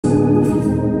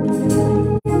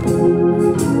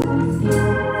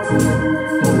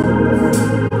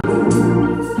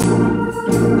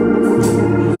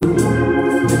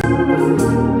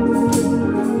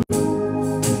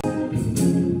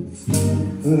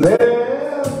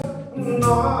There's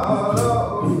not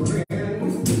a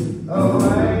friend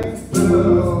like the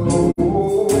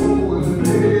old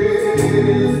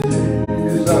days.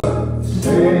 It's a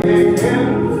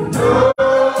singing no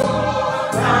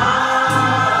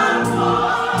time,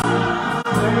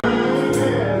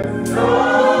 singing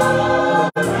no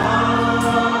time,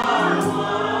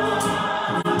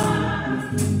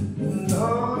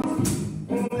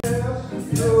 none else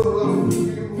to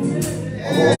you.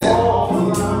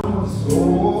 All I'm so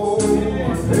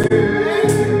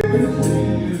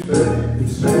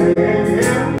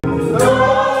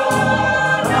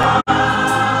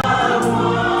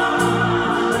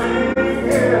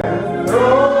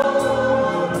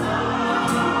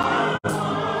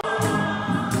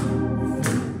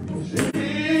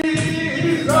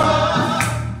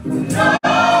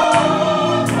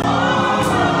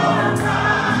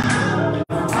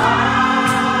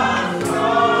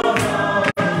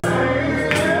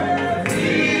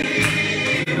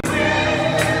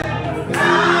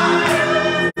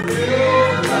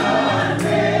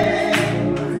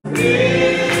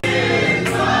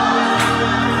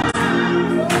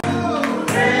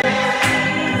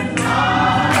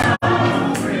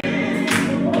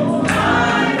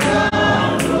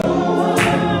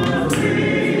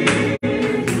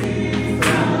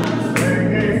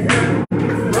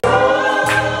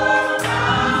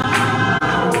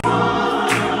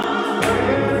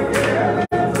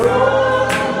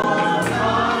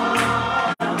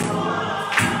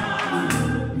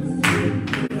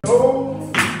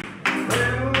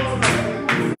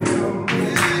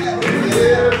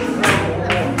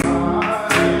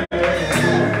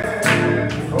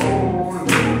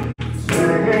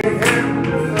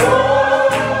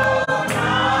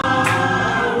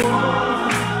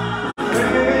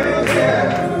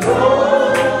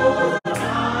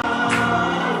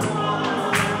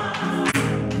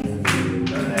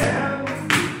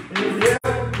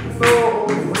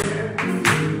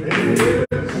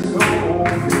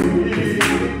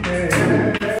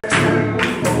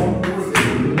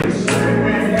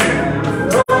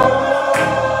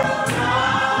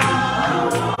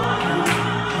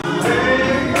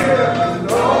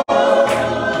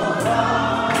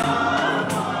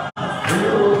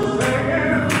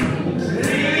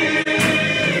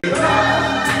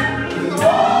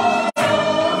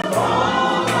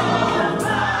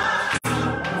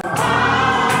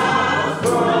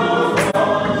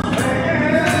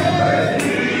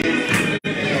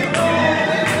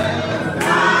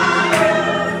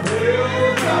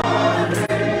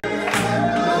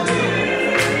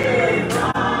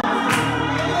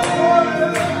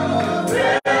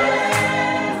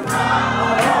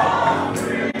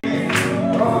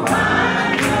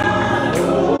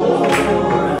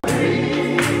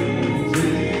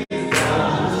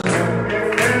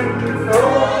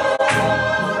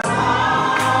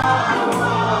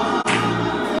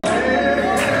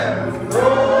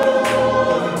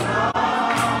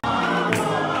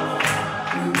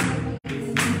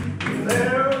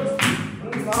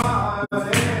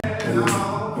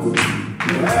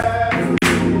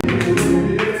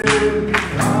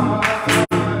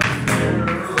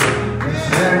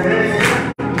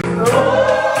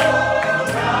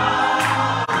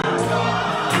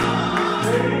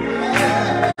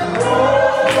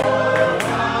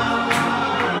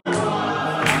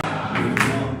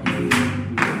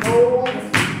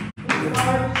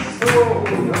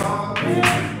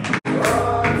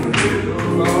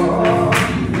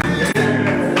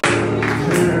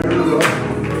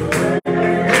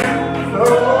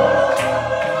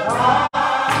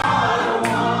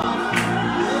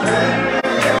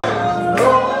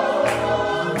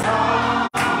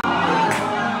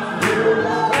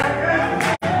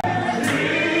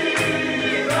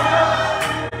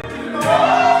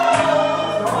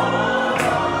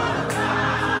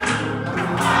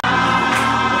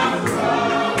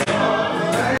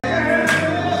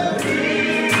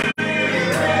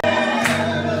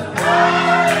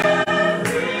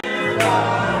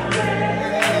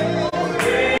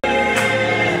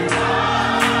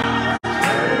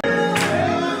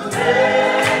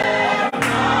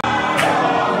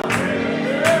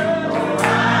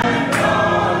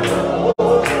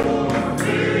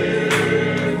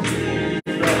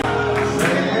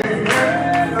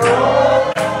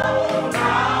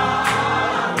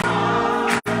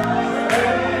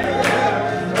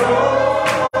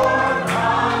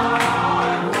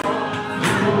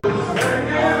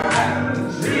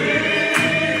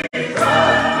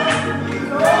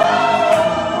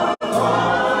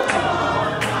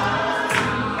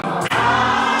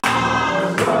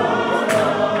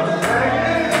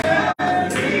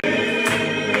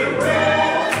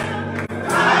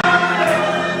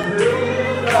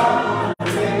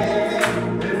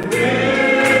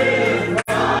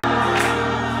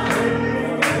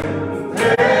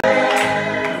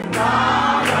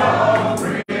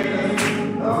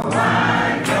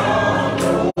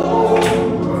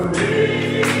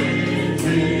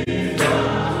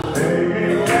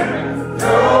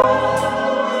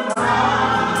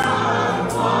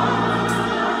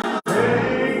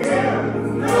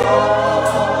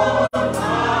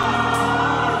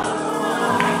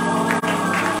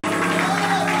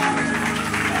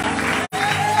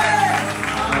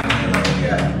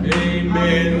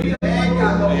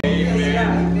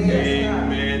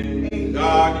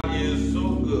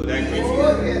I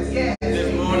greet you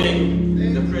this morning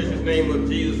in the precious name of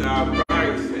Jesus our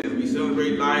Christ, as we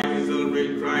celebrate life and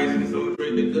celebrate Christ and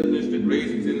celebrate the goodness, the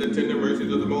graces, and the tender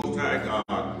mercies of the Most High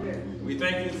God. We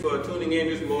thank you for tuning in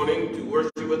this morning to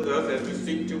worship with us as we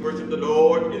seek to worship the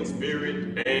Lord in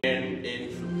spirit and in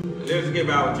truth. Let us give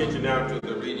our attention now to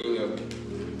the reading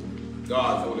of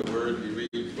God's holy word. We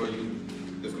read for you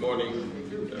this morning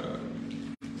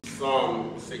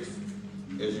Psalm 6,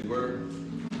 as you were.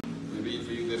 We read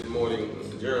for you this morning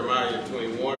Jeremiah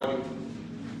 21,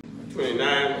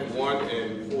 29, 1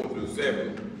 and 4 through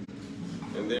 7.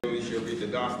 And then we shall read the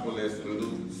gospel lesson,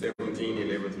 Luke 17,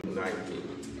 11 through 19.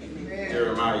 Amen.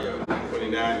 Jeremiah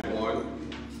 29, 1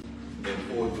 and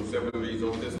 4 through 7 reads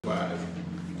on this wise.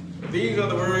 These are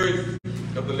the words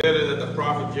of the letter that the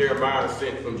prophet Jeremiah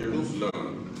sent from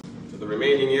Jerusalem to the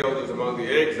remaining elders among the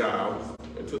exiles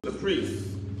and to the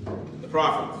priests, the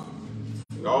prophets,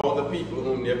 and all the people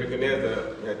whom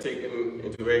Nebuchadnezzar had taken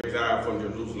into exile from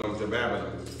Jerusalem to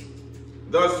Babylon.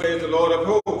 Thus says the Lord of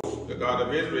hosts, the God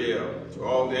of Israel, to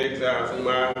all the exiles whom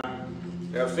I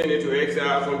have sent into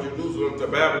exile from Jerusalem to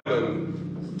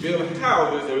Babylon: build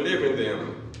houses and live in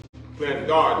them, plant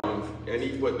gardens and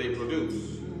eat what they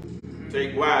produce.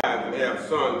 Take wives and have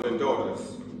sons and daughters.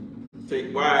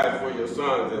 Take wives for your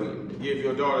sons and give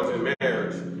your daughters in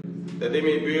marriage, that they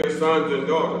may bear sons and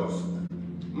daughters.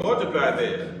 Multiply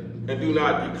there and do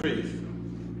not decrease.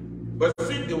 But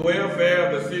seek the welfare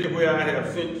of the city where I have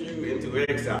sent you into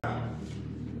exile.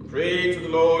 Pray to the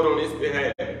Lord on its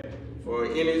behalf, for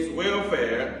in its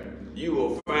welfare you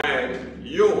will find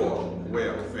your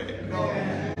welfare.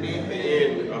 Amen. The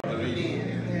end of the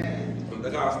reading. From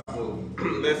the gospel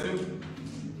lesson,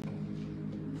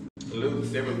 Luke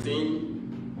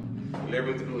 17,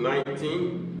 11 through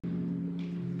 19.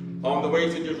 On the way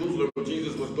to Jerusalem,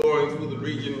 Jesus was going through the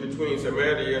region between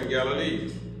Samaria and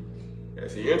Galilee.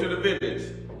 As he entered the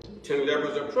village, 10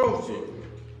 lepers approached him.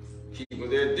 Keeping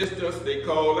their distance, they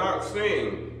called out,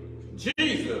 saying,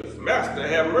 Jesus, Master,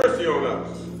 have mercy on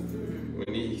us.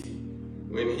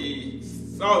 When he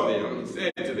saw them, he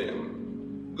said to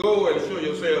them, Go and show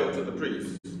yourselves to the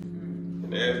priests.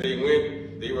 And as they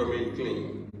went, they were made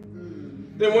clean.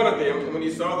 Then one of them, when he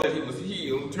saw that he was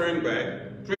healed, turned back,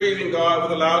 praising God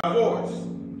with a loud voice.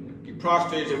 He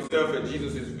prostrated himself at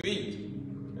Jesus' feet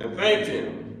and thanked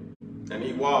him, and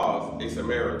he was a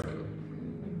Samaritan.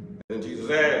 Then Jesus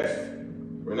asked,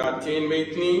 Were not 10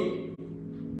 made clean?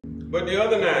 But the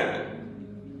other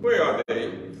 9, where are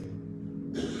they?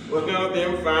 Was none of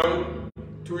them found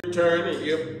to return and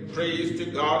give praise to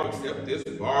God except this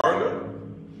foreigner?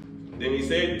 Then he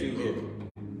said to him,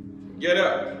 Get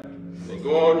up and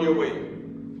go on your way.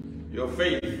 Your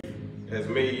faith has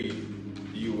made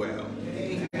you well.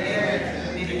 Amen.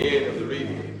 The end of the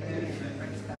reading.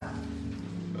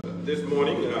 This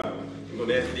morning, I'm going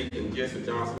to ask Deacon Jesse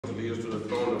Johnson to lead us to the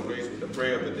throne of grace with the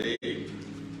prayer of the day.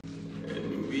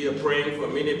 And we are praying for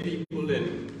many people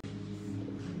and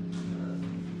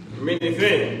many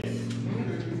things.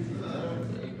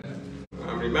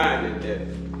 I'm reminded that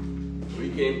we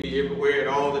can't be everywhere at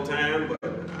all the time,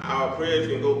 but our prayers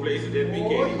can go places that we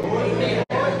can't even go.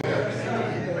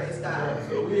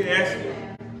 So we ask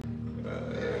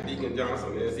Deacon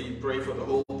Johnson, as he prayed for the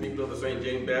whole people of the St.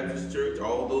 James Baptist Church,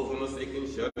 all those on the sick and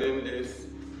shut in, this,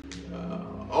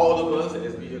 all of us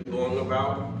as we are going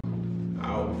about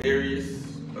our various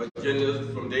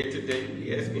agendas from day to day,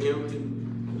 we asking him to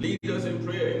lead us in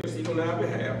prayer and intercede on our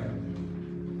behalf.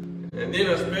 And then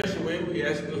a special way, we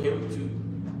asking him to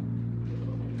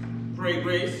pray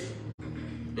grace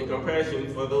and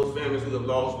compassion for those families who have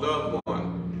lost loved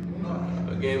ones.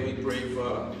 Again, we pray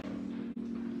for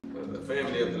the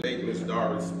family of the late Miss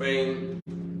Doris Spain.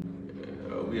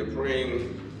 We are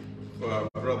praying for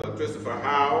Brother Christopher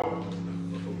Howe,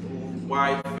 whose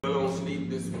wife fell on sleep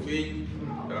this week,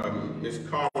 Miss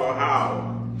Carla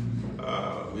Howe.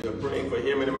 We are praying for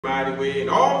him in a mighty way. And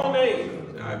all the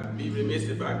names, I'd be remiss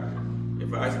if I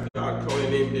start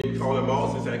calling them, didn't call them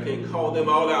all, since I can't call them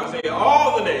all out. Say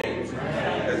all the names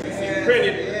as you see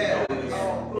printed on this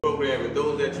program, and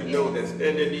those that you know that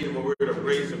stand in need of a word of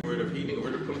grace, a word of healing, a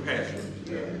word of compassion,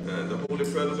 the holy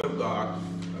presence of God.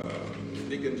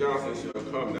 Deacon Johnson shall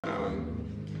come now and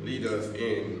lead us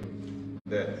in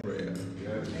that prayer.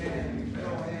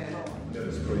 Let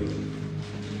us pray.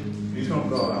 Eternal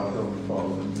God, our Heavenly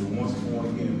Father, once more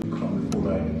again we come before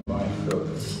thy divine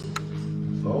presence.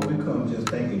 Lord, we come just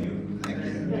thanking you.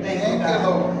 Thank you,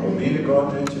 Lord. For being the God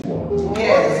that you are.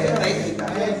 Yes, thank you, God.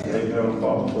 Thank you, Heavenly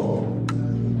Father, for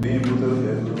being with us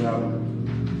as we have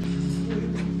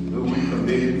the week from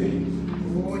day to day.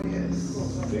 Oh, yes.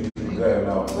 Thank you for guiding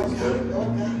our footsteps.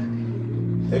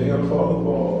 Thank you, Heavenly Father,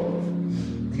 for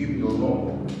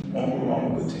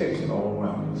armor protection all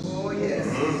around us. Oh, yes.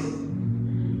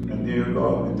 And dear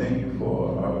God, we thank you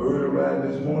for our early ride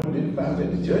this morning. Didn't find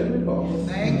that the judgment ball.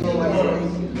 Thank you,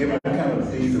 Lord. Given the kind of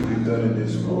things that we've done in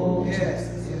this world. Yes.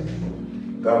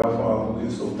 God, Father, we're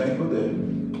so thankful that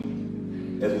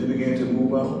as we begin to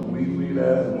move out, we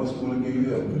realize what's going to give you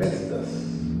have blessed us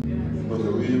with the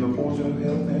original portion of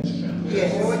health and strength.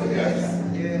 Yes.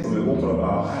 Yes. When we open up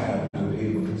our eyes, we're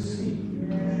able to see.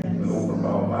 When we open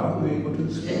up our mouth, we're able to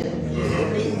speak.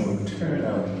 When we turn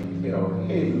our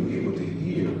head, we're able to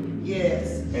hear.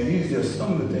 Yes. And these are just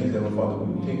some of the things that, Father,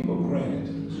 we take for granted.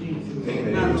 Thinking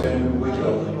that every time we wake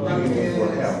up, thinking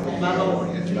what happened. My Lord.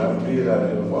 And I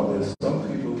realize, Father, there's some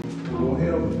people who don't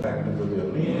have the faculty of their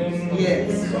limbs.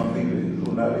 Yes. Some people who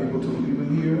are not able to even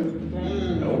hear.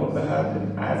 And open the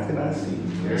eyes cannot see.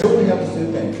 So we have to say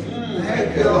thank you.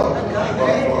 Thank you, Lord.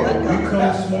 Father, we come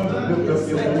this morning to lift up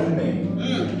your holy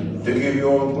name. To give you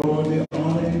all the glory, the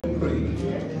honor, and the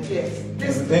praise. Yes. And we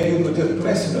thank you for just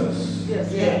blessing us.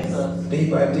 Yes. Day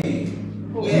by day.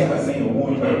 Day by day,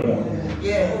 one by one.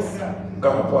 Yes.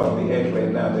 God, Father, we ask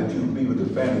right now that you be with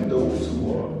the family, those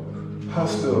who are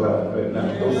hospitalized right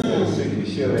now, those that are sick and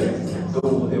shut,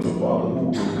 those, Heavenly Father,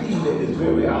 who believe at this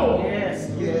very hour. Yes.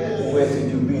 Who ask that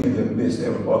you be in their midst,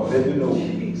 Heavenly Father, let them know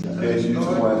that you too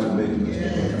wise to make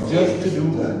just to do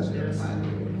that.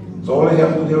 So all they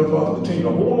have to do, Heavenly Father, continue to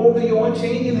hold on to your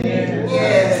unchanging hand.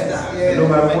 Yes. And no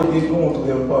matter what they're going through,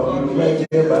 Heavenly Father, you're right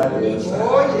there by their side.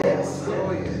 Oh, yes.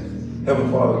 Oh, yes.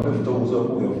 Heavenly Father, lift those up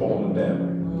who have fallen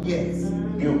down. Yes.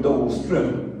 Give those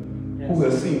strength who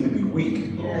have seemed to be weak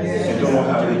and don't know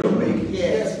how they can make it.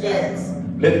 Yes. Yes.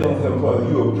 Let them, Heavenly Father,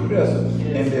 you are present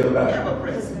in their life. Ever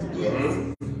present.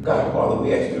 Yes. God, Father,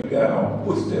 we ask you to guide our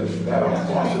footsteps, guide our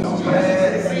thoughts and our minds.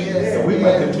 Yes. And we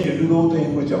might continue to do those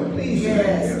things which are pleasing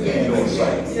Yes. in your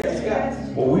sight.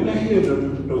 But we're not here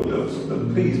to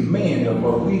please man,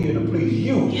 but we're here to please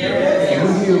you. Yes. And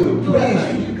we're here to praise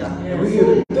you. And we're here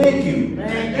to thank you.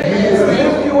 And we're here to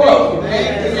lift you up.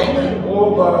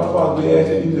 Oh God, our Father, we ask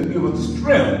that you to give us the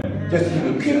strength just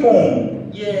to keep on.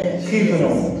 Yes. Keeping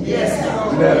on. Yes.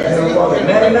 We got to tell Father,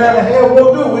 99 and a half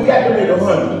won't do. We got to make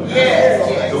 100.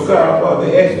 Yes. So God, Father,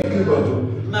 ask you to keep us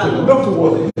to look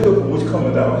towards the hill from which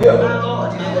cometh our help.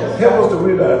 Help us to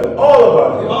realize that all of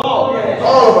our help,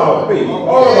 all of our faith,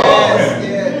 all of our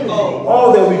strength,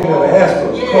 all that we can ever ask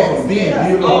for come from thee and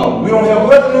thee alone. We don't have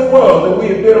nothing in the world that we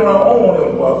have been on our own,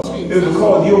 Heavenly Father. It is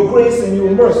because of your grace and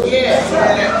your mercy.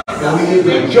 And we need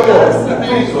the joy and the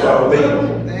peace of our labor.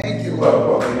 Thank you.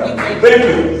 Thank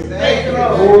you. Thank you,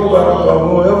 Lord. Oh, God, Father,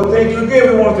 whoever thank you again,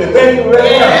 we want to say thank you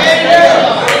right now.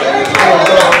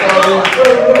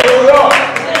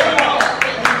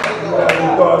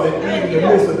 God, that even in the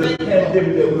midst of this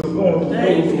pandemic that we're going through,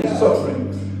 those who are suffering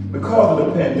because of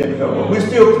the pandemic, we're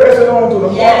still pressing on to the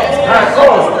mark. High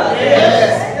calling.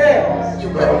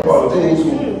 God, Father, those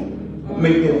who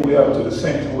make their way out to the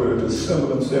sanctuary to assemble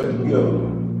themselves together,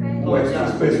 who ask for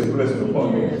a special blessing upon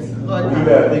them.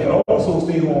 They can also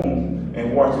stay home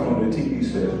and watch it on the TV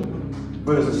set.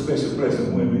 But it's a special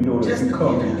blessing when we know that we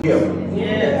come together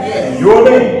in your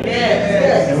name.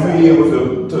 And we're able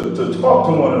to talk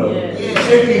to one another,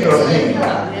 shake each other's hands,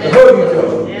 to hug each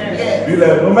other. Be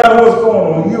like, no matter what's going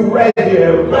on, you right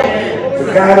there to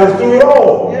guide us through it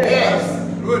all.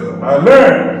 I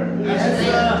learned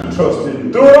to trust in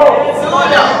you through it all.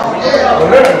 I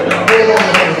learned to hold on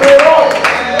to you through it all.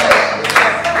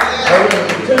 I will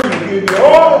continue to give you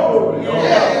all the glory.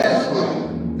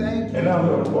 And now,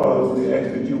 Lord Father, we ask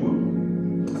that you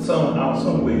would somehow,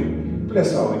 some way,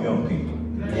 bless our young people.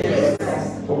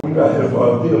 For we got here,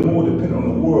 Father, they are more dependent on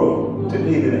the world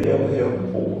today than they ever have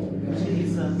before.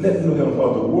 Let them know,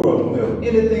 Father, the world don't have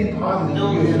anything positive to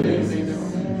give to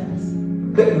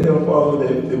them. Let them know, Father,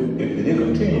 that if they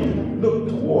continue to look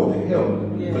toward the heaven,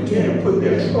 continue to put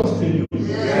their trust in you,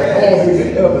 that all they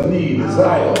can ever need,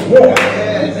 desire, want,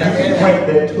 you can grant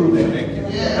that to them.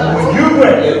 And when you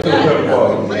grant that to them,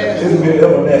 Father, it will be an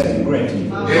everlasting grant to you.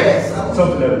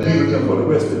 Something that will be with them for the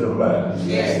rest of their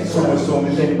lives. So much so when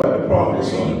you think about the prodigal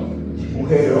son, who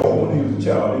had it all when he was a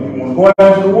child, and he wanted to go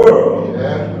out into the world.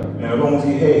 And as long as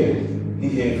he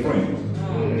had friends.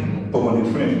 But when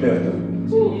his friends left him,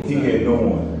 he had no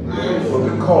one. But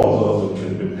because of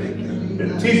the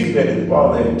teaching that his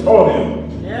father had taught him,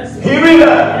 he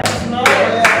realized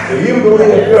that even though he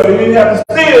had felt he didn't have to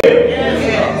stay there,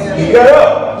 he got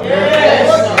up.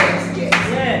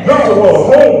 Looked toward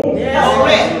home.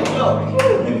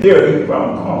 And there he found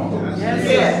comfort.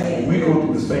 When we go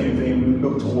through the same thing, we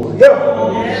look toward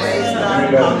heaven.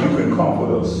 And realize you can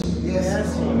comfort us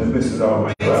in the midst of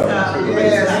our trials.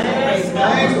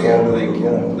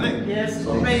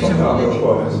 So somehow our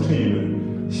Father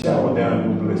continue to shower down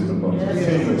your blessing upon us.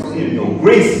 Continue to extend your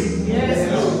grace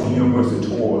and your mercy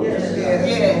toward us. And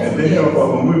then, Heavenly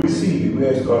Father, when we receive it, we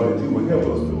ask God that you would help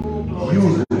us to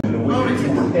use it in the way that you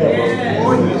would have us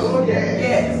to use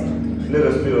it. Let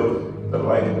us build the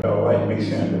light that our light may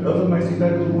shine, that others might see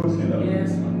that good works in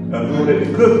us. And know that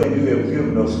the good thing you have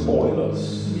given us spoil us.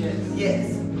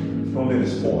 Don't let it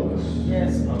spoil us.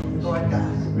 Lord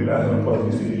God. We not Heavenly Father,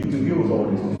 you see, you can give us all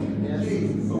these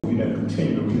things. But we not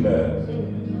continue to realize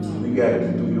we got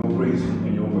it through your grace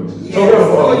and your mercy. So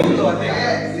Heavenly Father,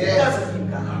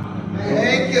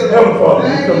 Thank you. Heavenly Father,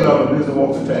 we come down to this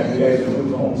walk the time. We ask you to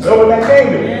put on several that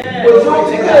kingdom. But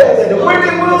so declare that the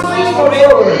wicked will cease from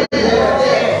troubling.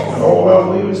 And all our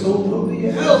wayward souls will be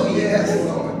at. Yes,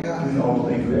 Lord God. In all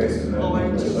things we ask in that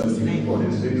name, the Son, Jesus, for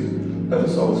this season. Let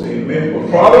us all say amen for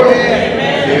the Father.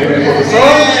 Amen for the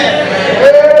Son.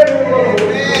 Amen for the Holy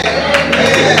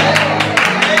Spirit.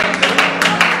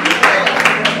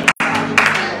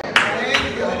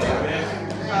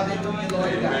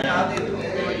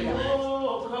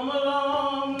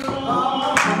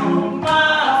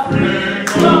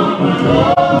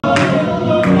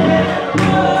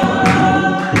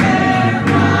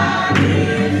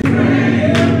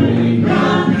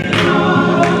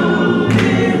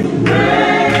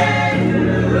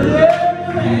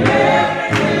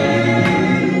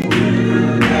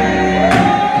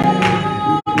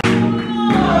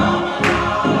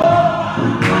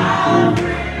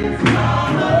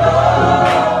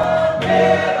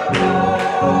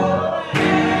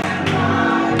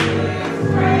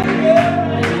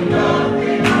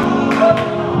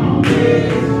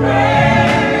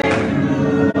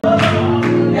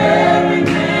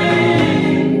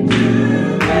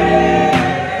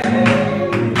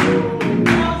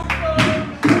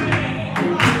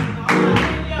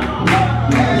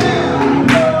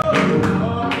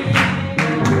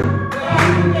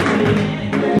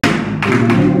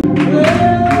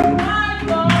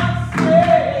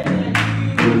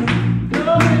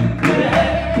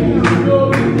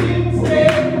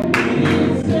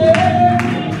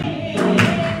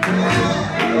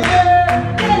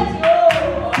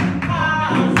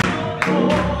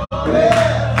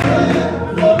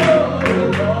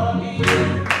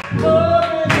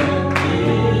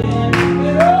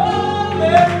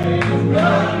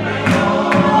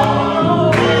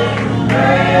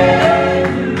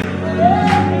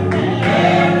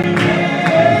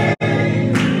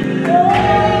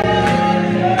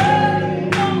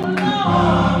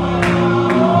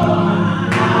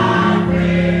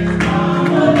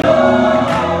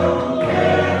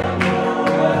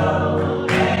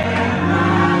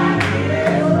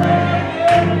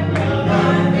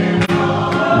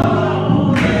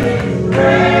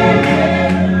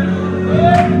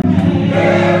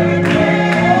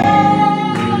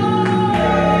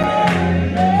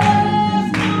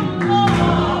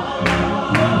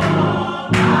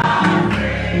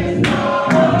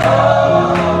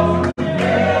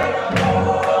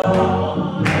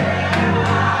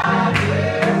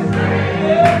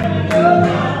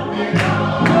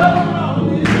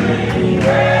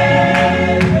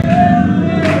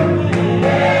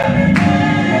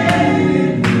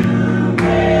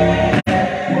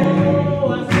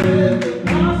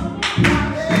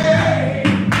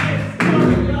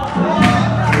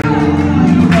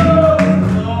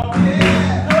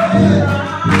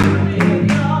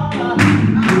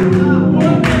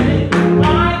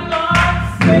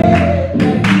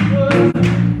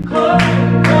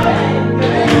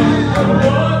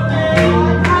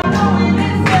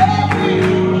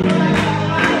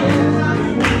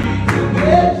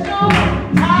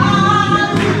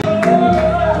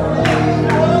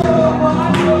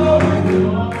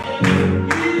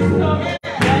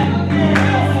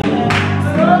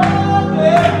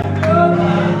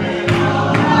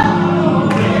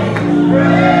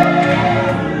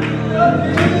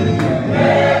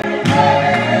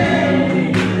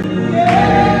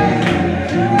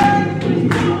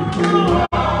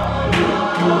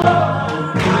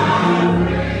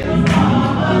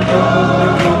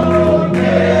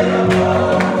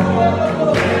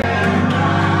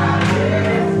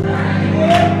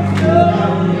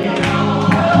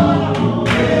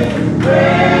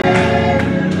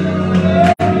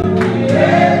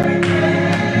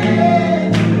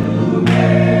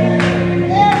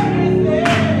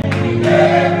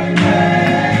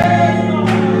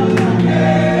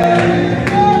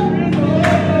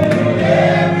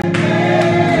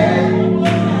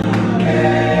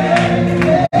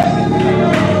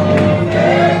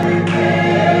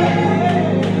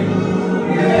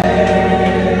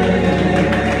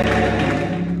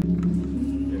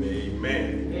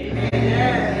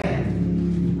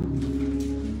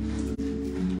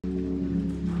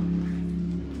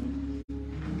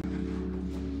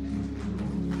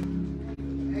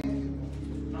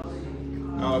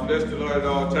 bless the Lord at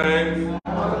all times.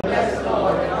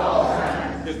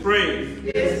 His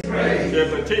praise shall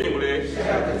continually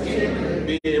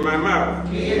be in my mouth.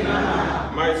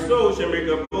 My soul shall make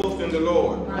a boast in the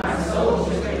Lord. The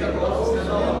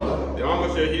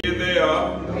humble shall hear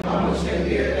thereof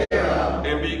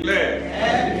and be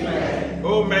glad.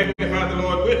 Oh, magnify the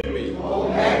Lord with me. And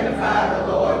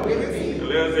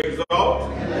let us exalt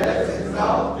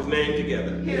his name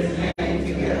together.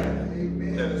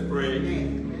 Let us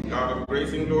pray. God of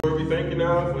grace and glory, we thank you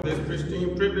now for this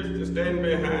pristine privilege to stand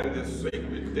behind this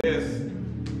sacred desk,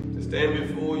 to stand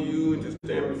before you and to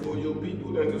stand before your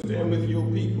people and to stand with your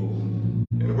people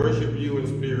and worship you in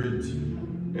spirit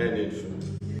and in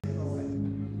truth.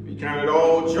 We count it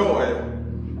all joy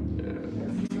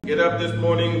to get up this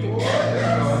morning, to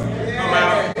come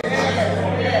out,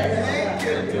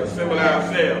 to assemble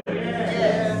ourselves,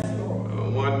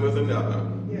 one with another.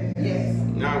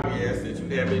 Now we ask that you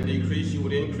have me decrease, you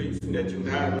would increase, and that you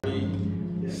would have me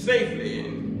safely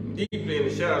and deeply in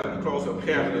the shadow of the cross of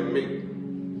Calvary and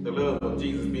make the love of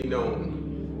Jesus be known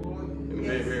in a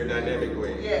very, very dynamic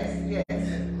way.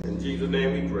 In Jesus'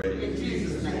 name we pray. In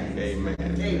Jesus' name. Amen.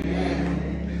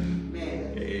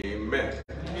 Amen.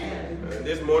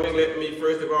 This morning, let me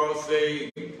first of all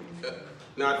say,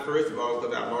 not first of all,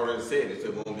 because I've already said it, so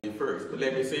it won't be first, but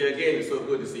let me say again, it's so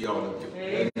good to see all of you.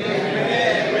 Amen.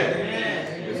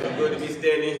 It's so good to be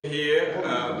standing here,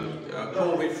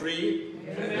 COVID-free.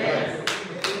 Amen.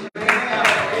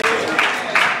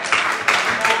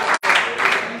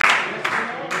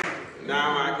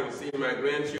 Now I can see my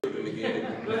grandchildren again.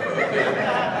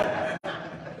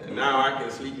 And now I can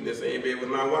sleep in the same bed with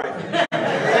my wife.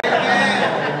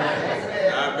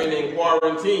 I've been in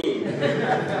quarantine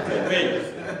for weeks.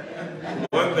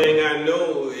 One thing I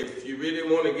know, if you really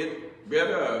want to get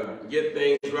better, get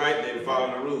things right, then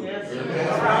follow the rules.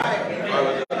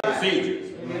 Follow the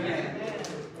procedures.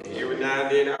 And every now and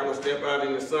then I will step out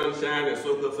in the sunshine and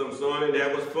soak up some sun, and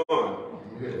that was fun.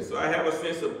 And so I have a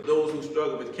sense of those who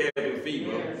struggle with cabin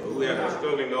fever, or who have been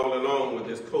struggling all along with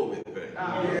this COVID thing.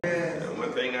 And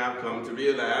one thing I've come to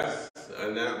realize,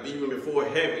 and even before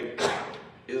having,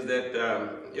 is that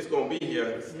it's going to be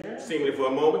here seemingly for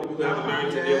a moment. We're going to have to learn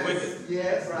to deal with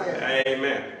it.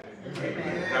 Amen.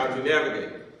 How to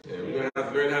navigate. And we're going to have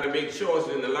to learn how to make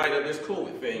choices in the light of this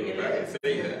COVID thing, if I can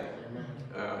say that.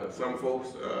 Some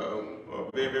folks are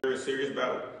very, very serious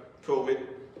about COVID.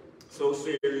 So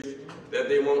serious that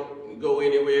they won't go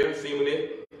anywhere,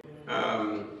 seemingly.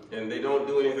 And they don't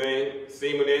do anything,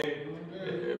 seemingly.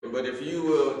 But if you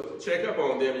will check up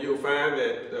on them, you'll find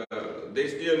that they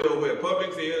still know where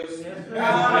Publix is,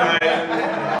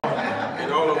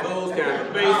 and all of those kinds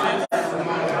of places.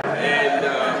 And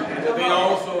they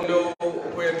also know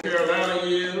where Carolina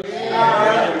is,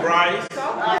 and Bryce.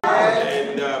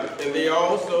 And they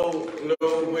also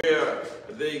know where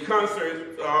the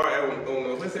concerts are on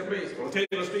what's that place? On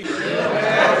Taylor Street.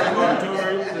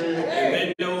 And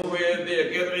they know where they're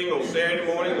gathering on Saturday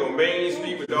mornings on Main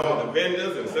Street with all the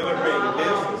vendors and celebrating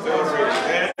this and celebrating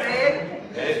that.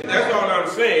 And that's all I'm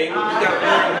saying. You got to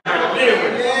learn how to live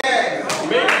with it.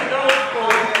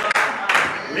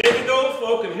 Maybe those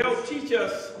folks can help teach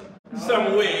us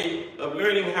some way of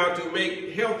learning how to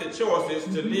make healthy choices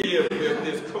to live with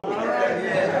this COVID.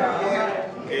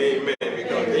 Amen.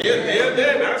 Because they're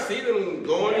there, and I see them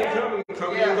going and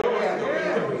coming and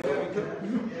going.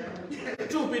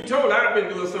 Truth be told, I've been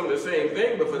doing some of the same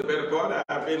thing, but for the better part,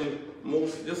 I've been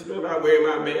most disciplined about wearing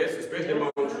my mask, especially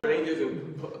among strangers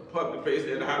and public places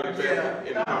that are highly trafficked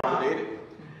and accommodated.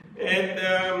 And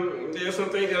there's some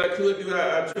things that I could do,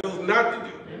 I chose not to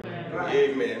do.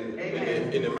 Amen.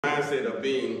 In the mindset of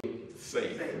being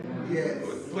safe.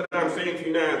 What I'm saying to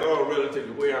you now is all relative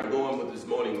to where I'm going with this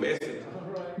morning message.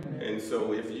 And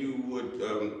so if you would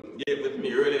get with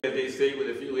me early, as they say, with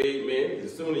a few amen, the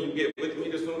sooner you get with me,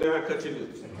 the sooner I cut you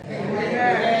loose.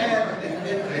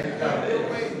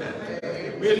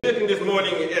 We're looking this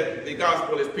morning at the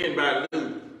gospel as penned by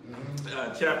Luke,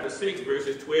 chapter 6,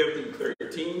 verses 12 through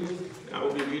 13. I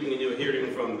will be reading and you're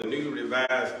hearing from the New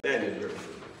Revised Standard Version.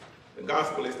 The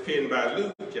gospel is penned by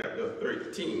Luke, chapter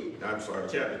 12,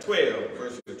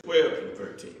 verses 12 through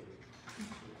 13.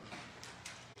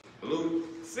 Luke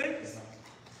 6,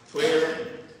 12,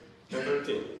 and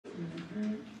 13.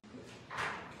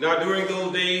 Now during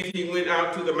those days he went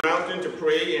out to the mountain to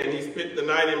pray, and he spent the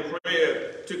night in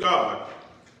prayer to God.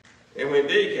 And when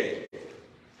day came,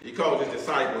 he called his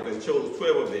disciples and chose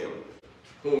 12 of them,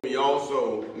 whom he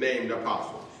also named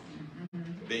apostles.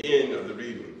 The end of the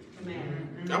reading.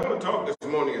 I want to talk this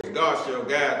morning as God shall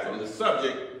guide from the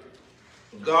subject,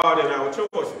 God and our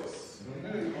choices.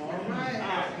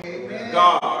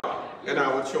 God and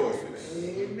our choices.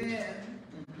 Amen.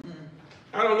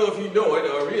 I don't know if you know it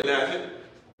or realize it,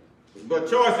 but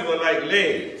choices are like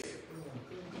legs.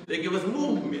 They give us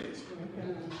movement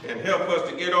and help us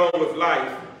to get on with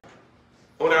life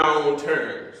on our own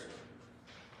terms.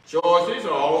 Choices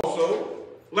are also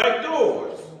like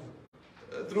doors.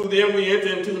 Through them we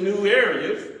enter into new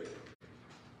areas,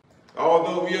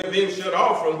 although we are then shut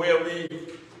off from where we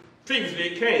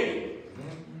previously came.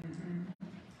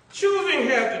 Choosing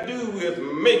has to do with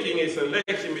making a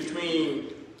selection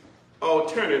between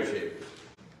alternatives,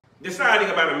 deciding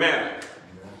about a matter,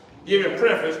 giving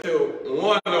preference to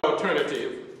one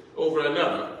alternative over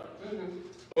another,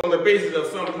 on the basis of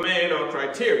some plan or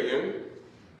criterion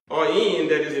or end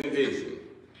that is envisioned.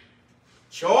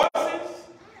 Choices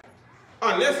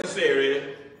are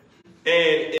necessary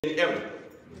and inevitable.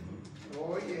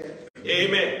 Oh, yes.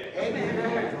 Amen.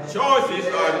 Amen. Choices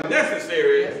are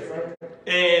necessary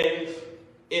and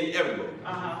inevitable.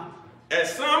 At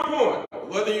some point,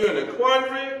 whether you're in a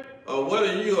quandary or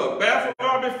whether you are baffled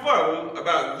or befuddled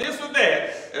about this or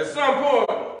that, at some point,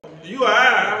 you or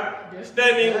I,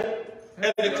 standing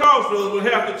at the crossroads, will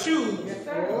have to choose this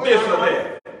or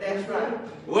that. That's right.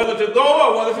 Whether to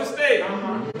go or whether to stay.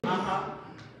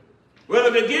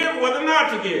 Whether to give, whether not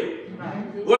to give.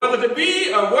 Whether to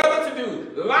be or whether to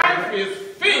do. Life is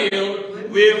filled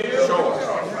with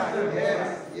choices.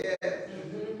 Yes, yes.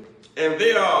 And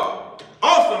they are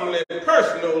awesomely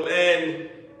personal and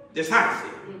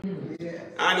decisive. Yes.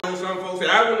 I know some folks say,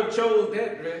 I would have chose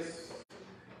that dress.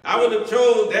 I would have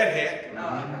chose that hat.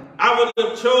 I would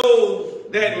have chose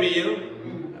that meal.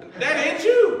 That ain't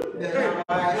you.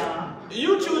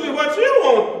 You choosing what you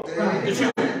want to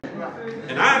choose.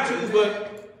 And I choose what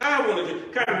I want to do.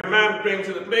 Kind of remind me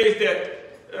to the place that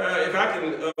if I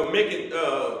can make it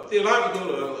theological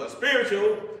or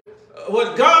spiritual,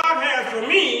 what God has for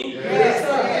me is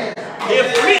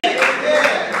for me.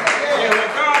 And what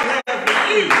God has for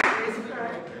you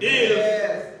is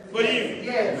for you.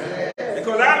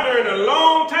 Because I learned a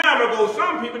long time ago,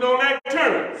 some people don't like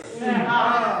turnips.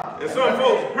 And some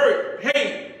folks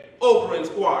hate okra and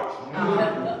squash.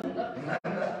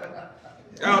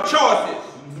 Our choices,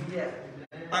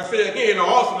 I say again, are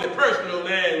awesomely personal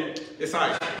and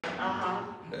decisive.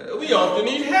 We often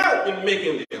need help in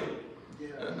making them.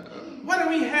 What are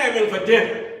we having for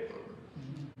dinner?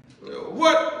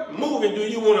 What movie do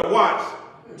you want to watch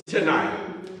tonight?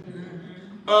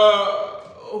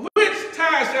 Which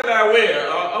tie shall I wear?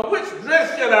 Or which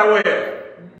dress shall I wear?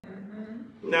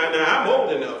 Now, I'm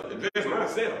old enough to dress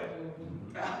myself.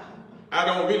 I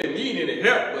don't really need any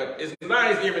help, but it's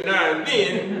nice every now and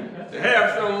then to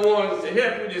have someone to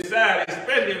help you decide,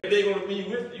 especially if they're going to be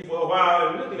with you for a while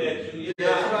and looking at you.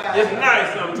 It's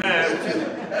nice sometimes to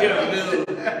get a little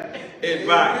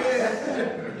advice,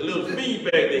 a little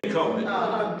feedback, they call it.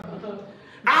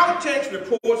 Our text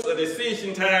reports a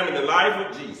decision time in the life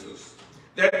of Jesus.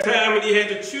 That time when he had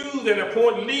to choose and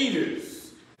appoint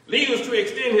leaders to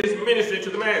extend his ministry to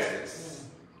the masses.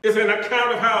 It's an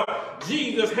account of how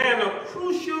Jesus handled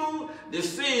crucial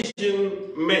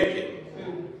decision-making.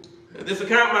 This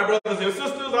account, my brothers and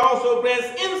sisters, also grants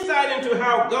insight into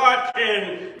how God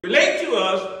can relate to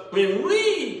us when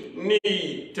we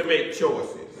need to make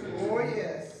choices. Oh,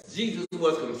 yes. Jesus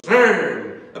was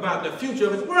concerned about the future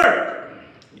of his work.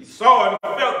 He saw and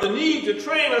felt the need to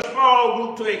train a small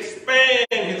group to expand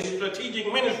his strategic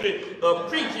ministry of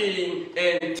preaching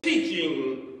and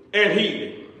teaching and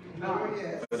healing. Oh,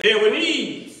 yes. There were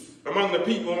needs among the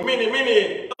people, many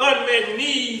unmet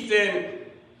needs, and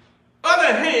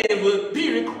other hands would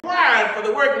be required for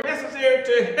the work necessary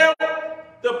to help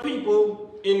the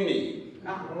people in need.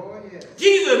 Oh, yes.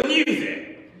 Jesus knew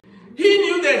that. He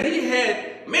knew that he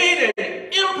had made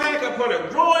an impact upon a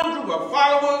growing group of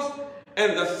followers,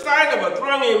 and the sight of a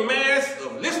thronging mass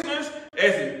of listeners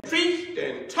as he preached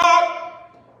and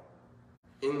taught,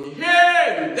 in here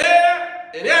and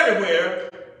there and everywhere.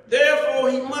 Therefore,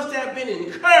 he must have been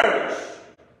encouraged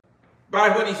by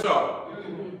what he saw.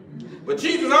 But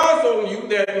Jesus also knew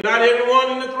that not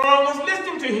everyone in the throng was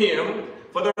listening to him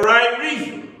for the right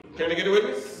reason. Can I get a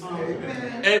witness?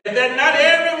 Amen. And that not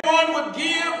everyone would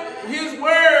give his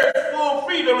words full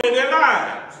freedom in their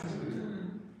lives.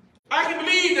 I can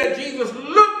believe that Jesus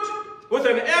looked with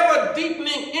an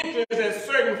ever-deepening interest at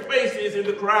certain faces in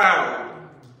the crowd,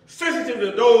 sensitive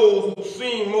to those who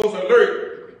seemed most alert,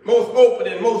 most open,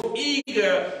 and most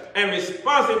eager and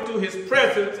responsive to his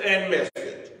presence and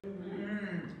message.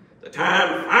 The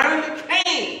time finally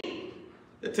came,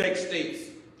 the text states,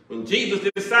 when Jesus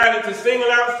decided to single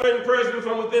out certain persons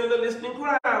from within the listening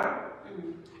crowd.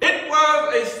 It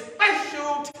was a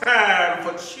special time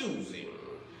for choosing.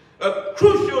 A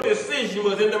crucial decision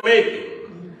was in the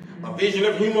making. A vision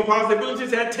of human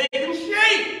possibilities had taken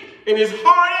shape in his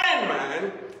heart and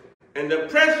mind, and the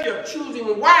pressure of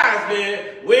choosing wisely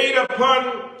weighed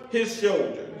upon his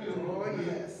shoulders. Oh,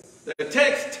 yes. The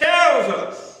text tells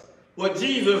us what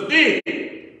Jesus did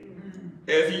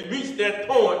as he reached that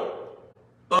point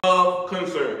of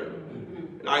concern.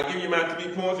 And I'll give you my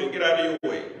 3 points and get out of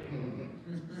your way.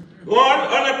 One,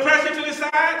 under pressure to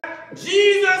decide,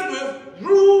 Jesus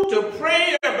withdrew to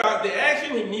pray about the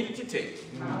action he needed to take.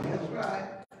 That's right.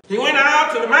 He went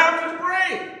out to the mountain to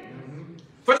pray.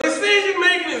 For decision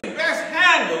making is best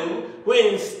handled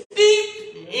when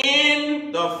steeped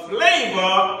in the flavor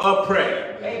of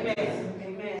prayer.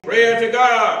 Amen. Prayer to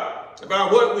God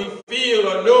about what we feel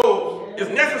or know is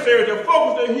necessary to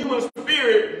focus the human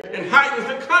spirit and heightens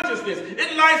the consciousness.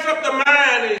 It lights up the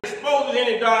mind and exposes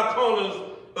any dark corners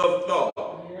of thought.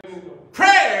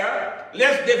 Prayer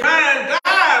lets divine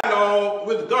dialogue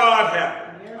with God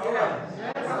happen.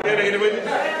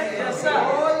 Yes, sir.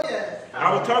 Oh, yes.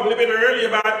 I was talking a little bit earlier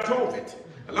about COVID.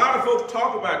 A lot of folks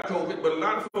talk about COVID, but a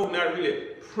lot of folks not really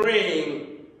praying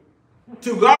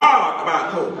to God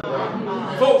about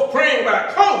COVID. Folks praying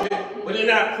about COVID, but they're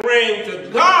not praying to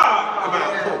God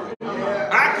about COVID.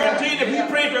 I continue to be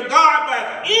praying to God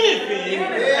about anything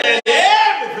and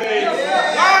everything.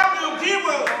 God will give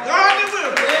us, God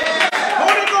will.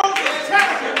 Holy Ghost will tell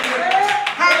us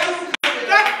how to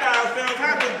conduct ourselves,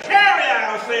 how to carry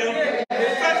ourselves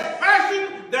in such fashion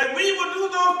that we will do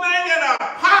those things that are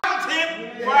positive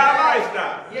for our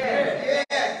lifestyle.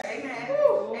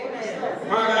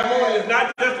 It's not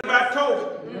just about COVID.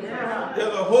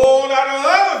 There's a whole lot of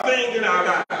other things in our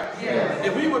lives.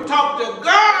 If we would talk to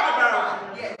God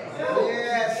about it,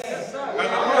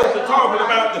 as opposed to talking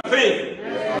about the thing.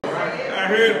 I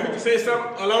heard a preacher say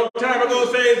something a long time ago,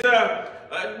 says,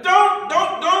 don't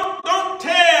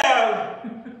tell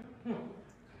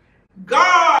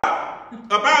God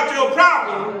about your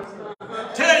problem.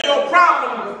 Tell your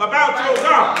problem about your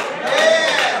God.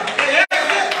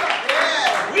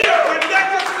 We are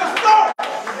connected to the source.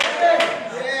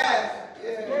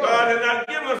 God has not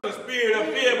given us a spirit of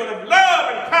fear, but of love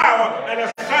and power and a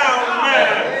sound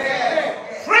mind.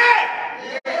 Pray.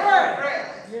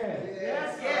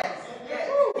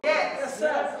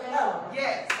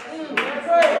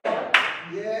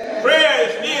 Prayer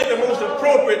is still the most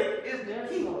appropriate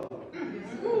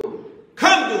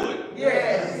conduit,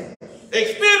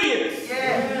 experience,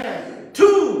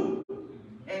 tool,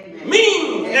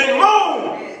 means, and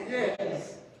mode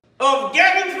of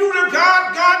getting through to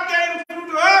God getting through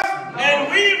to us,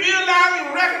 and we realize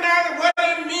and recognize what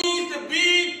it means to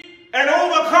be an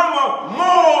overcomer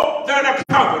more than a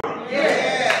conqueror.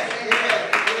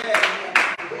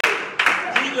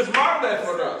 Jesus modeled that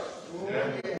for us.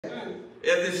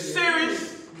 At this serious,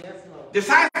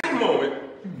 decisive moment,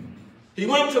 he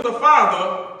went to the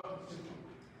Father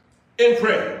in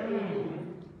prayer.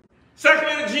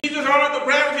 Secondly, Jesus honored the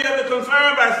gravity of the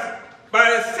concern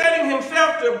by setting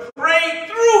himself to pray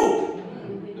through.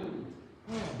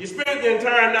 He spent the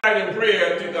entire night in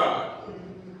prayer to God.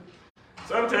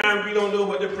 Sometimes we don't know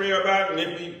what to pray about, and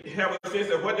if we have a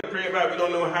sense of what to pray about, we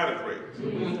don't know how to pray.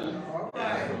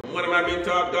 One of my mentors,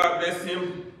 God bless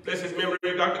him, bless his memory,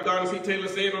 Dr. Gardner C. Taylor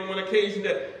said on one occasion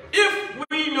that if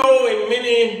we know in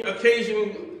many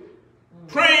occasions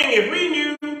praying, if we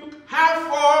knew how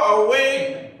far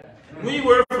away we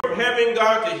were from having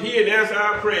God to hear and answer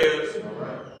our prayers,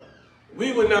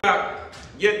 we would not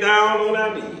get down on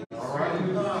our knees.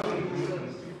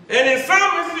 And in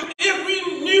some instances, if we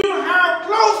knew how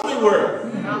close we were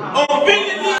on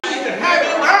bending knees and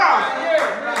having God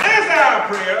answer our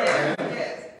prayer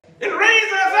and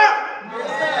raise us up,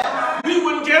 we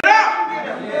wouldn't get up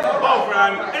off our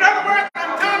knees. In other words,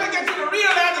 I'm trying to get you to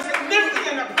realize the significance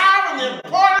and the power and the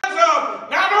importance of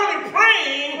not only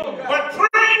praying, but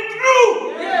praying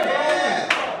through.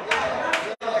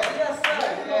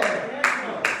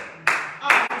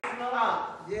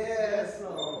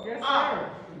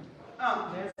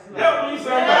 Help me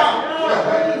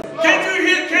somebody. Can't you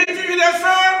hear that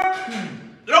song?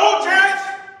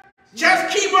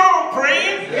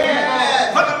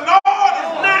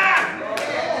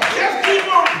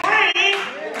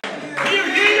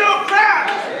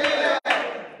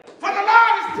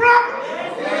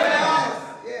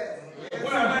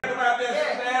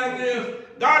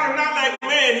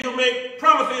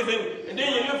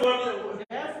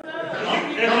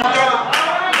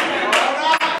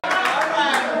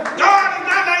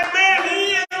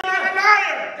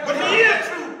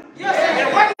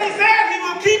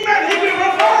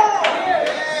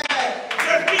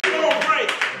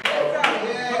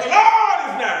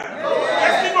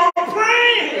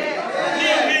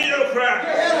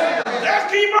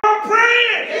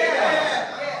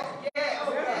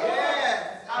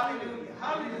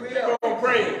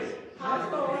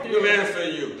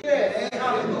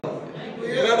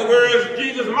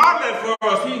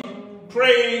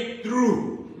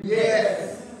 through.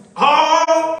 Yes.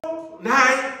 All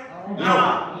night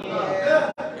long.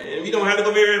 Yeah. And we don't have to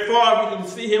go very far. We can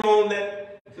see him on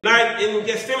that night in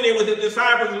Gethsemane with his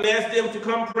disciples and asked them to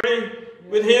come pray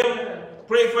with him,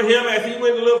 pray for him as he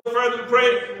went a little further to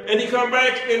pray. And he come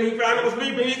back and he found him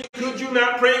asleep. And he said, could you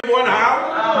not pray 1 hour?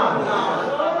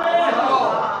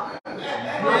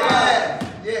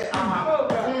 Yeah.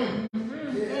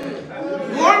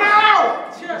 1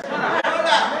 hour! 1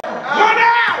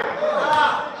 hour!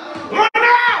 1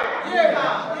 hour!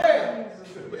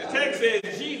 The text says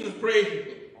Jesus prayed.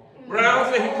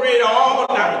 Brown said he prayed all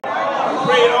night. He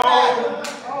prayed all.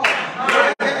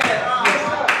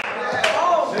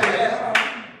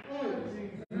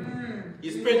 He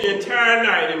spent the entire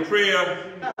night in prayer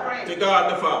to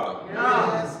God the Father.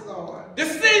 Yes, Lord.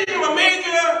 This season of a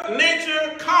major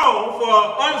nature call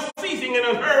for unceasing and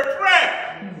unheard prayer.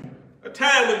 A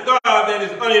time with God that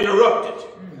is uninterrupted.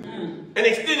 An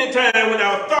extended time when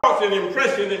our thoughts and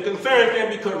impressions and concerns can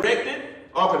be corrected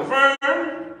or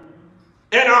confirmed,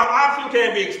 and our options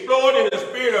can be explored in the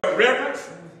spirit of reverence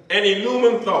and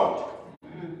illumined thought.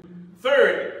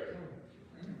 Third,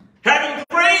 having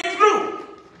prayed through,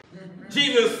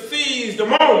 Jesus seized the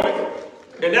moment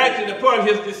and acted upon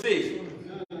his decision.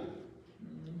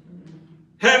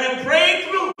 Having prayed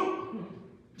through,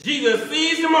 Jesus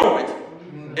seized the moment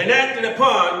and acted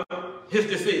upon his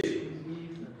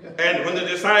decision. And when the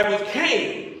disciples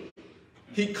came,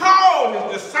 he called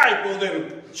his disciples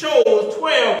and chose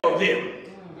 12 of them.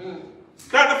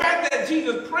 Now, the fact that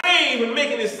Jesus prayed when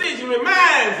making a decision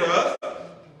reminds us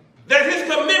that his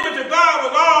commitment to God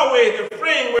was always the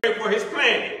framework for his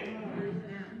planning.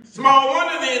 Small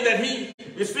wonder then that he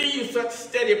received such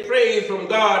steady praise from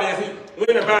God as he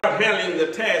went about handling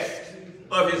the tasks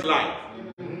of his life.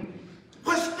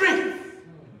 What strength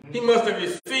he must have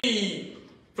received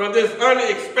from this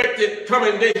unexpected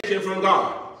commendation from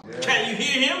God. Can you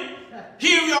hear him?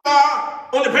 Here we are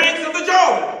on the banks of the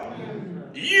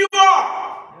Jordan. You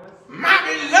are my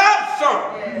beloved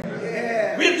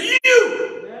son. With you,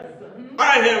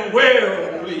 I am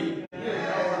well pleased.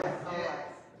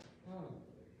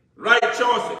 Right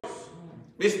choices,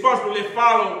 responsibly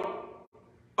followed,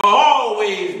 are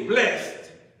always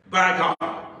blessed by God.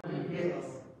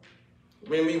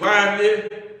 When we wisely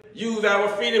use our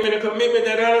freedom in a commitment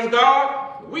that honors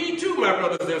God, we too, my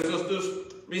brothers and sisters,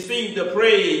 receive the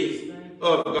praise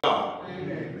of God.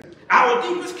 Our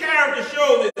deepest character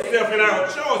shows itself in our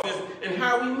choices and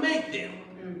how we make them.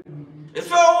 And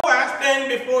so I stand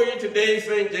before you today,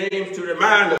 St. James, to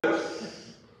remind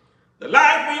us the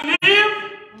life we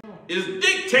live is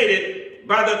dictated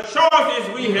by the choices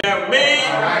we have made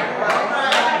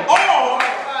or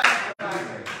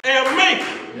am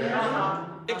making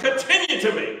and continue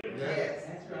to make.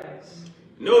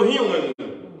 No human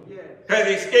has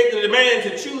escaped the demand to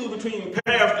choose between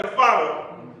paths to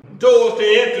follow, doors to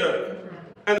enter,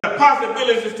 and the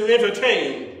possibilities to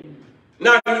entertain,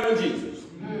 not even Jesus.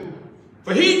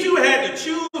 For he too had to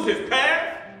choose his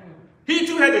path. He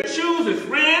too had to choose his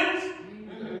friends.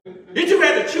 He too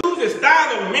had to choose his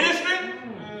style of ministry,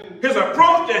 his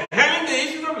approach to handling the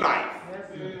issues of life.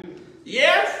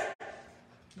 Yes,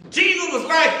 Jesus was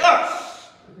like us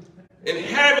in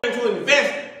having to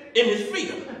invest in his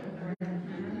freedom.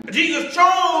 Jesus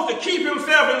chose to keep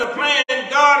himself in the plan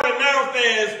God announced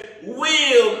as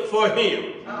will for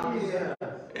him.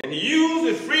 And he used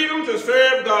his freedom to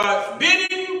serve God's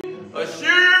bidding,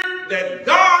 assured that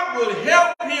God would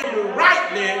help him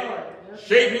rightly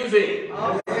shape his end.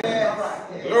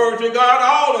 Glory to God,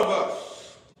 all of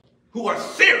us who are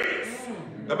serious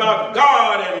about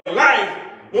God and life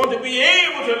want to be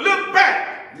able to look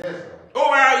back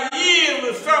over our years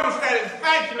with some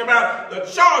satisfaction about the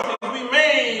choices we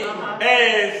made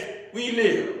as we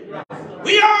live.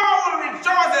 We all want to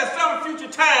rejoice at some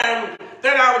future time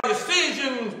that our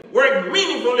decisions work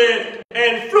meaningfully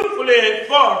and fruitfully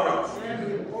for us.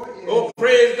 Oh,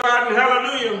 praise God and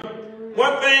hallelujah.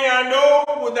 One thing I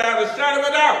know without a shadow of a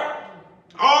doubt,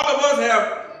 all of us have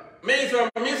made some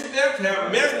missteps,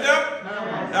 have messed up.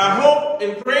 I hope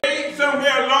and pray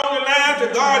somewhere along the line to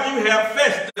God you have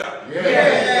fessed up.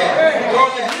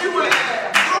 Because if you would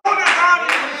go to God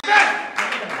and confess,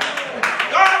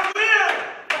 God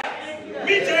will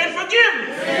meet you in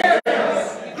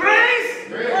forgiveness, grace,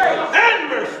 and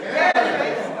mercy.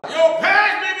 Your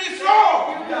past may be sore,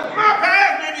 my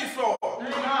past may be sore, but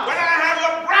I have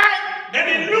a bright and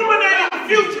illuminating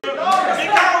future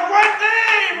because one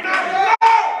day when I was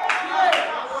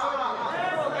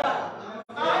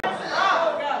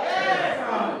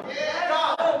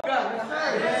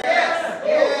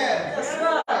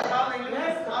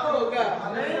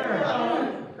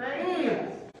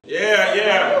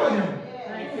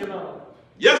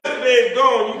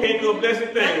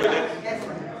blessed thing with it.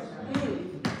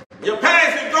 Your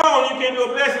past is gone, you can't do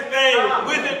a blessed thing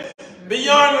with it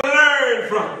beyond learn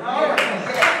from it.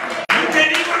 You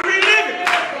can't even relive it.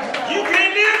 You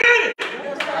can't live in it.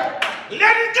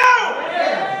 Let it go.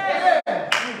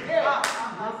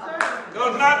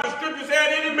 Because not the scripture said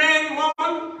any man and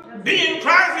woman be in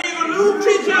Christ, he's a new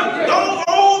creature. Those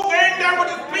old things that were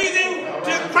displeasing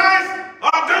to Christ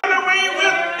are done away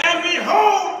with, and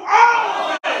behold,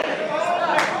 all things.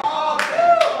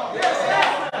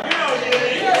 You know,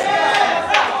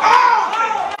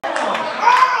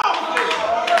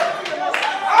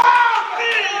 all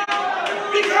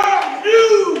things become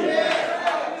new.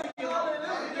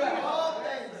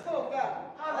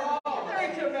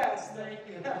 Thank you, Master.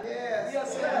 Yes.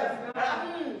 Yes, sir.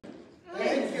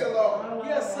 Thank you, Lord.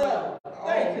 Yes, sir.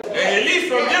 Thank you. And at least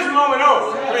from this moment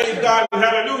on, praise God and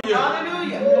hallelujah,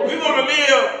 Hallelujah. we want to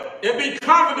live and be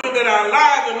confident that our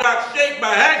lives are not shaped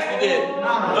by accident,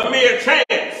 a mere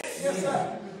chance, Yes,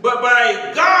 sir. but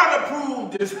by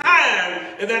God-approved design,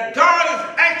 and that God is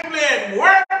actually at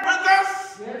work with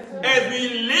us as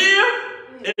we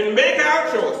live and make our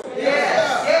choices.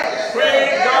 Yes.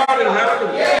 Praise God and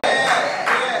hallelujah.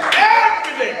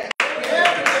 Every day.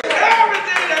 Every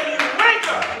day that we wake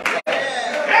up.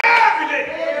 Every day.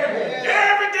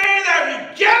 Every day that we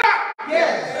get up.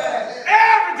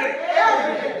 Every day.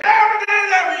 Every day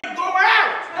that we go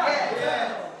out.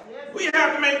 We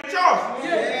have to make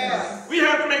choices. We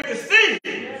have to make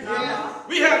decisions.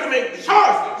 We have to make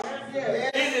choices.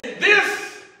 Is it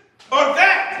this or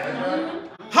that?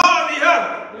 Or the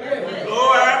other?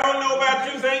 Oh, I don't know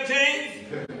about you, St. James.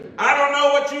 I don't know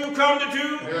what you come to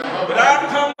do, but I've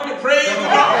come to praise the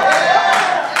Lord.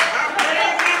 I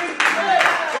praise Him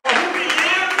for who He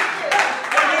is,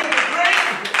 for His grace,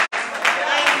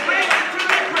 and greatly to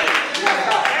be praised.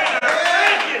 And I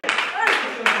thank Him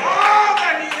for all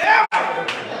that He's ever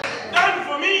done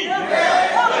for me.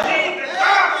 But He's the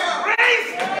God of grace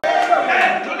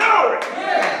and glory,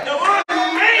 the one who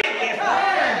made me,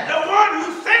 the one who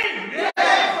saved me,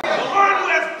 the one who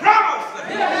has promised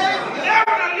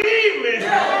never to leave me,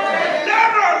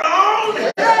 never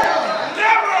alone.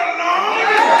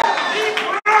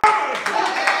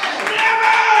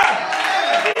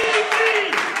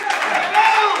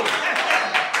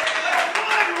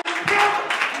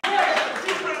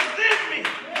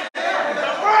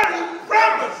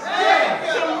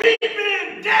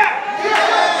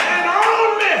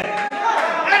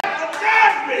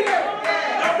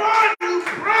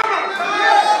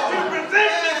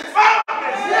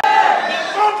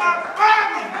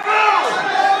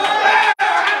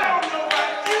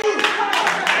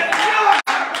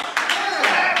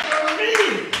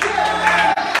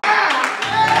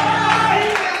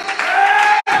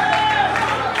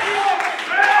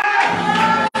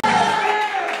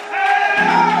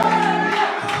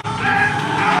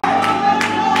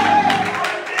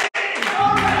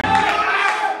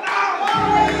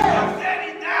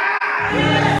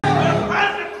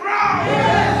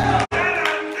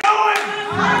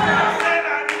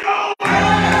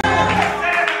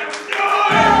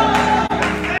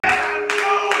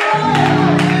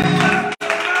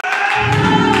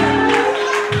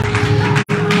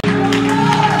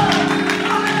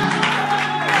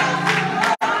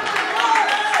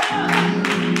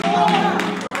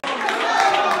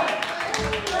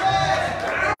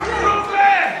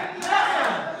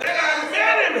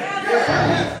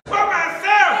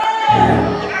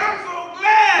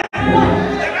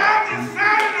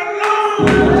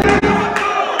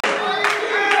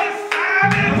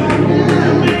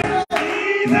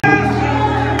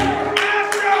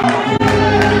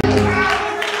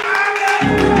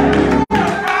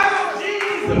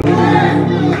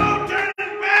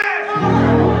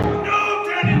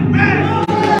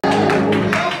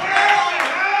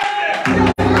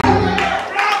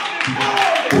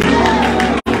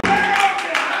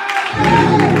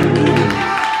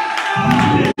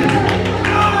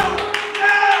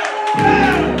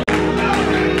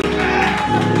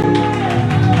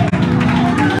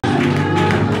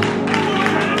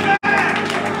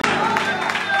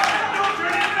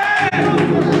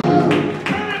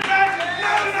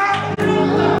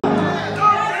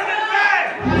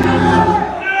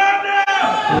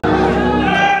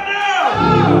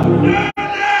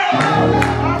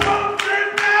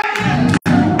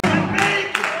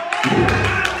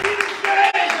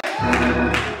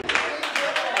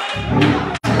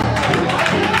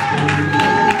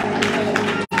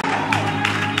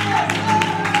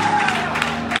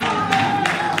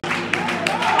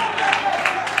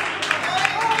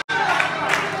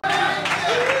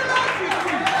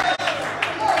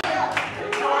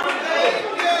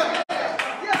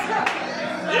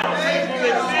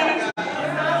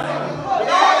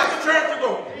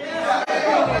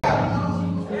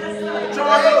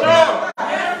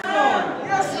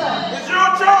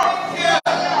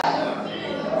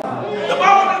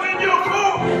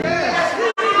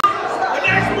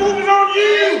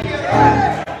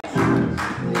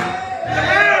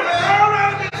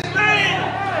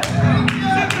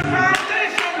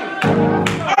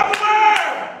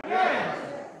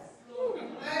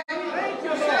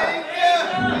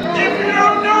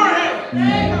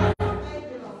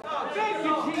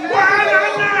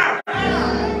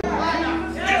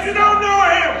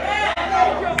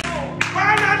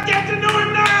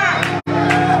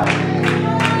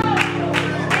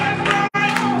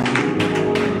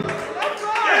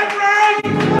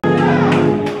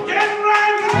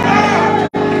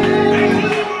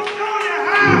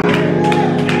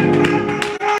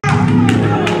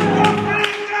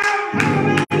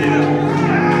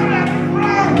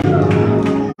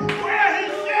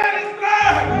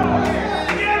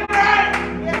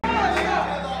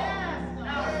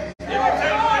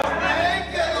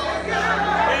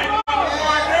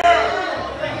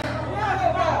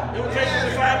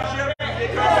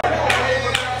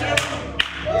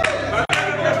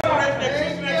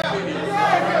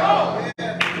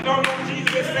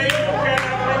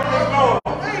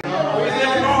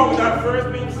 all without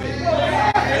first being saved.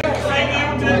 Sing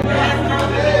him to the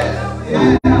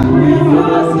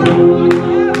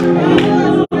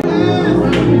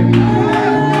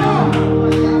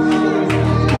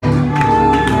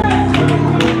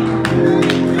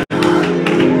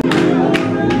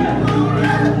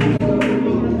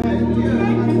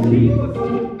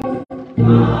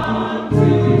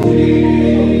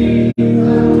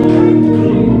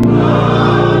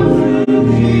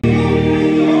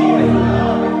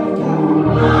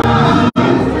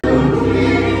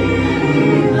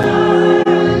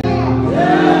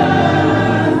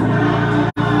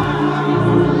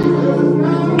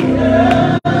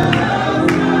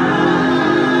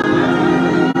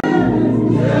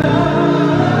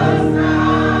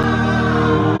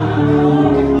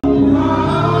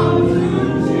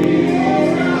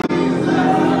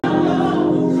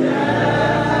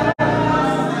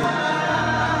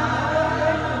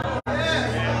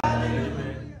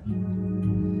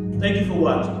Thank you for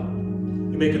watching.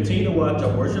 You may continue to watch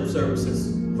our worship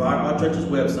services via our church's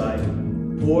website,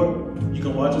 or you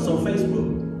can watch us on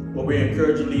Facebook, where we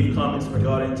encourage you to leave comments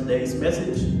regarding today's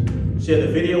message, share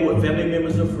the video with family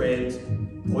members or friends,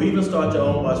 or even start your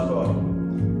own watch party.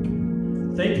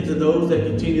 Thank you to those that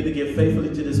continue to give faithfully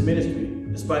to this ministry,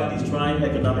 despite these trying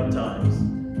economic times.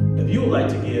 If you would like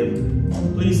to give,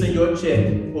 please send your check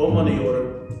or money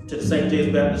order to the St.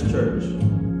 James Baptist Church,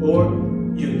 or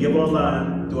you can give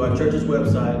online through our church's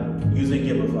website using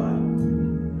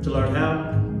Givelify. To learn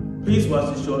how, please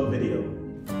watch this short video.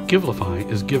 Givelify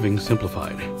is giving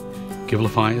simplified.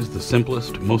 Givelify is the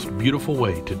simplest, most beautiful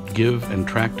way to give and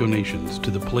track donations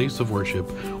to the place of worship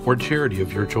or charity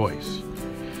of your choice.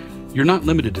 You're not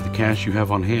limited to the cash you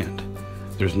have on hand.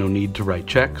 There's no need to write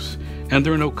checks, and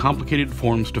there are no complicated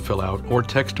forms to fill out or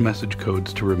text message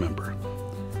codes to remember.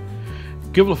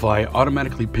 Givelify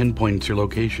automatically pinpoints your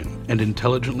location and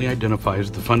intelligently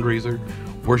identifies the fundraiser,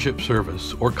 worship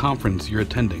service, or conference you're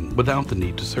attending without the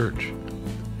need to search.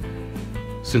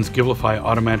 Since Givelify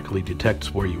automatically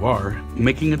detects where you are,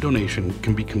 making a donation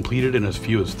can be completed in as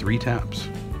few as 3 taps.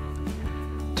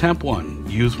 Tap 1.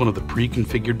 Use one of the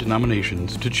pre-configured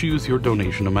denominations to choose your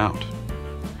donation amount.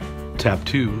 Tap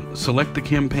 2. Select the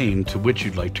campaign to which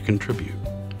you'd like to contribute.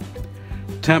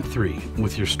 Tap 3.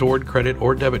 With your stored credit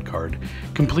or debit card,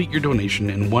 complete your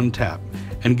donation in 1 tap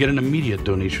and get an immediate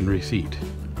donation receipt.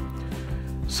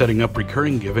 Setting up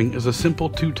recurring giving is a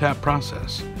simple 2-tap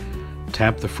process.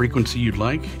 Tap the frequency you'd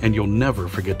like and you'll never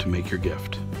forget to make your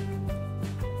gift.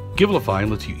 Givelify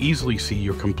lets you easily see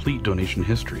your complete donation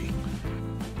history.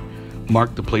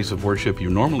 Mark the place of worship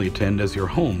you normally attend as your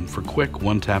home for quick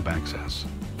 1-tap access.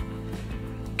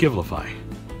 Givelify.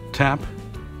 Tap,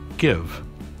 give,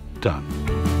 done.